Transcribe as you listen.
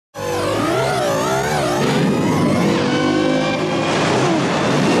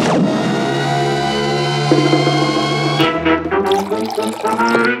What's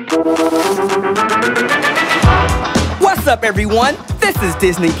up, everyone? This is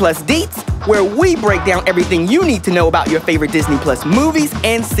Disney Plus Deets, where we break down everything you need to know about your favorite Disney Plus movies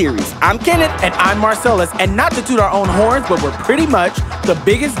and series. I'm Kenneth. And I'm Marcellus. And not to toot our own horns, but we're pretty much the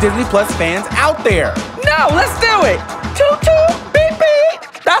biggest Disney Plus fans out there. No, let's do it. Toot toot, beep beep.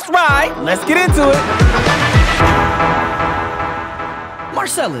 That's right. Let's get into it.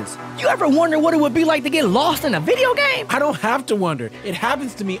 Marcellus, you ever wonder what it would be like to get lost in a video game? I don't have to wonder. It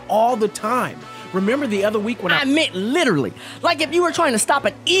happens to me all the time. Remember the other week when I meant literally. Like if you were trying to stop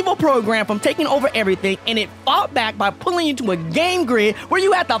an evil program from taking over everything and it fought back by pulling you to a game grid where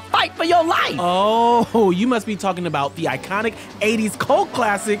you had to fight for your life. Oh, you must be talking about the iconic 80s cult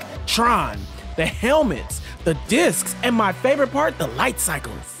classic, Tron. The helmets, the discs, and my favorite part, the light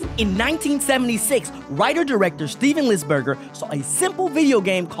cycles. In 1976, writer-director Steven Lisberger saw a simple video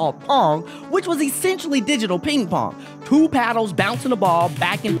game called Pong, which was essentially digital ping pong. 2 paddles bouncing a ball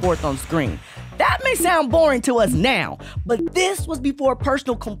back and forth on screen. That may sound boring to us now, but this was before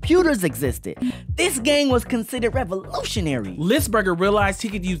personal computers existed. This game was considered revolutionary. Lisberger realized he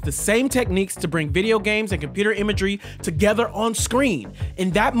could use the same techniques to bring video games and computer imagery together on screen.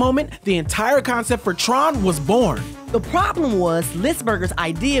 In that moment, the entire concept for Tron was born. The problem was Lisberger's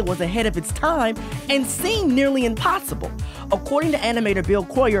idea was ahead of its time and seemed nearly impossible. According to animator Bill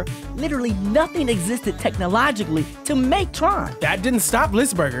Coyer, literally nothing existed technologically to make Tron. That didn't stop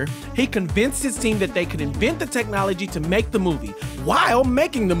Lisberger. He convinced his team that they could invent the technology to make the movie while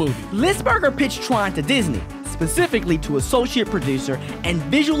making the movie. Lisberger pitched Tron to Disney, specifically to associate producer and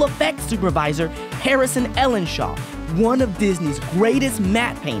visual effects supervisor Harrison Ellenshaw, one of Disney's greatest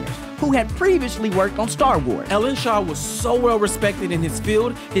matte painters, who had previously worked on Star Wars. Ellenshaw was so well respected in his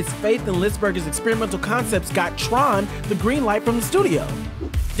field, his faith in Lisberger's experimental concepts got Tron the green light from the studio.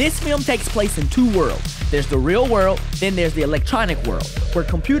 This film takes place in 2 worlds. There's the real world, then there's the electronic world, where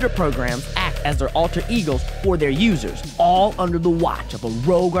computer programs act as their alter egos for their users, all under the watch of a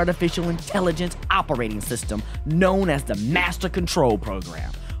rogue artificial intelligence operating system known as the Master Control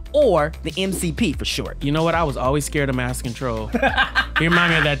Program, or the MCP for short. You know what? I was always scared of Master Control. He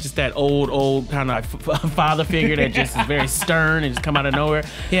reminded me of that old kind of father figure that just is very stern and just come out of nowhere.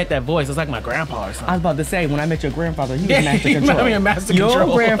 He had that voice. It's like my grandpa or something. I was about to say, when I met your grandfather, he was Master Control. Reminded me of Master Control.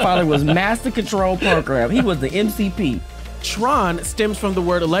 Your grandfather was Master Control Program. He was the MCP. Tron stems from the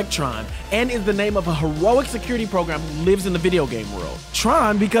word electron and is the name of a heroic security program who lives in the video game world.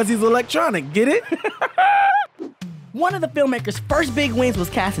 Tron because he's electronic, get it? One of the filmmaker's first big wins was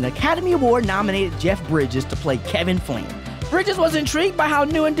casting Academy Award-nominated Jeff Bridges to play Kevin Flynn. Bridges was intrigued by how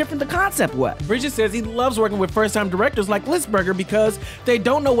new and different the concept was. Bridges says he loves working with first-time directors like Lisberger because they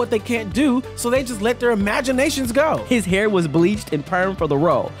don't know what they can't do, so they just let their imaginations go. His hair was bleached and permed for the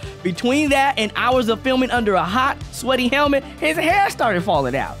role. Between that and hours of filming under a hot, sweaty helmet, his hair started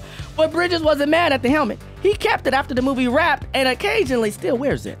falling out. But Bridges wasn't mad at the helmet. He kept it after the movie wrapped and occasionally still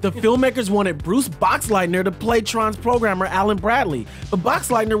wears it. The filmmakers wanted Bruce Boxleitner to play Tron's programmer Alan Bradley, but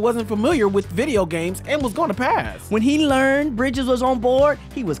Boxleitner wasn't familiar with video games and was going to pass. When he learned Bridges was on board,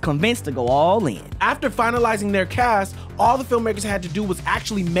 he was convinced to go all in. After finalizing their cast, all the filmmakers had to do was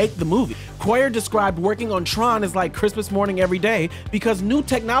actually make the movie. Coyer described working on Tron as like Christmas morning every day because new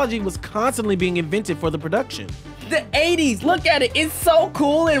technology was constantly being invented for the production. The 80s, look at it, it's so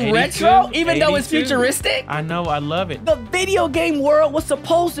cool and retro, even though it's futuristic. I know, I love it. The video game world was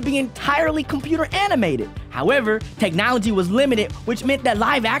supposed to be entirely computer animated. However, technology was limited, which meant that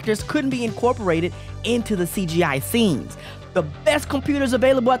live actors couldn't be incorporated into the CGI scenes. The best computers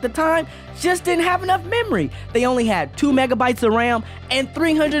available at the time just didn't have enough memory. They only had 2 megabytes of RAM and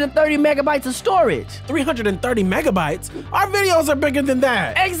 330 megabytes of storage. 330 megabytes? Our videos are bigger than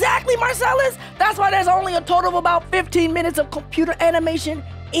that. Exactly, Marcellus. That's why there's only a total of about 15 minutes of computer animation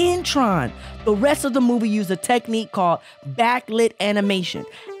in Tron. The rest of the movie used a technique called backlit animation.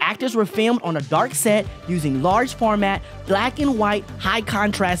 Actors were filmed on a dark set using large format, black and white, high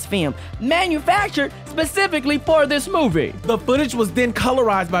contrast film, manufactured specifically for this movie. The footage was then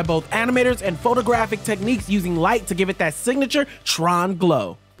colorized by both animators and photographic techniques using light to give it that signature Tron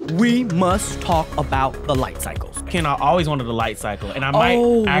glow. We must talk about the light cycles. Ken, I always wanted a light cycle, and I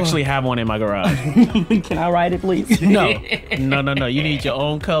might actually have one in my garage. Can I ride it, please? No. You need your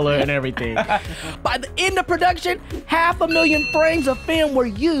own color and everything. By the end of production, 500,000 frames of film were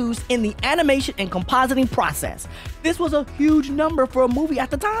used in the animation and compositing process. This was a huge number for a movie at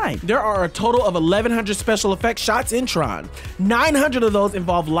the time. There are a total of 1,100 special effects shots in Tron. 900 of those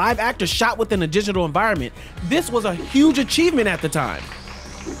involve live actors shot within a digital environment. This was a huge achievement at the time.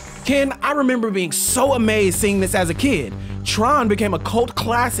 Ken, I remember being so amazed seeing this as a kid. Tron became a cult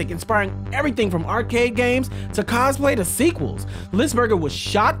classic, inspiring everything from arcade games to cosplay to sequels. Lisberger was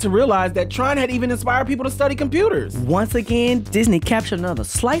shocked to realize that Tron had even inspired people to study computers. Once again, Disney captured another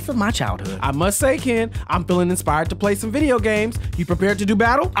slice of my childhood. I must say, Ken, I'm feeling inspired to play some video games. You prepared to do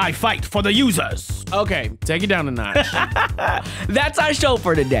battle? I fight for the users. Okay, take it down a notch. That's our show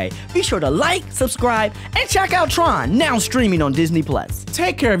for today. Be sure to like, subscribe, and check out Tron, now streaming on Disney+.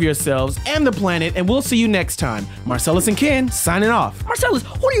 Take care of yourselves and the planet, and we'll see you next time. Marcellus and Ken, signing off. Marcellus,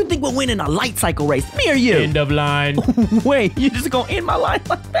 who do you think will win in a light cycle race, me or you? End of line. Wait, you just gonna end my life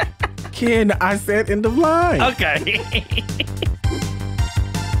like that? Ken, I said end of line. Okay.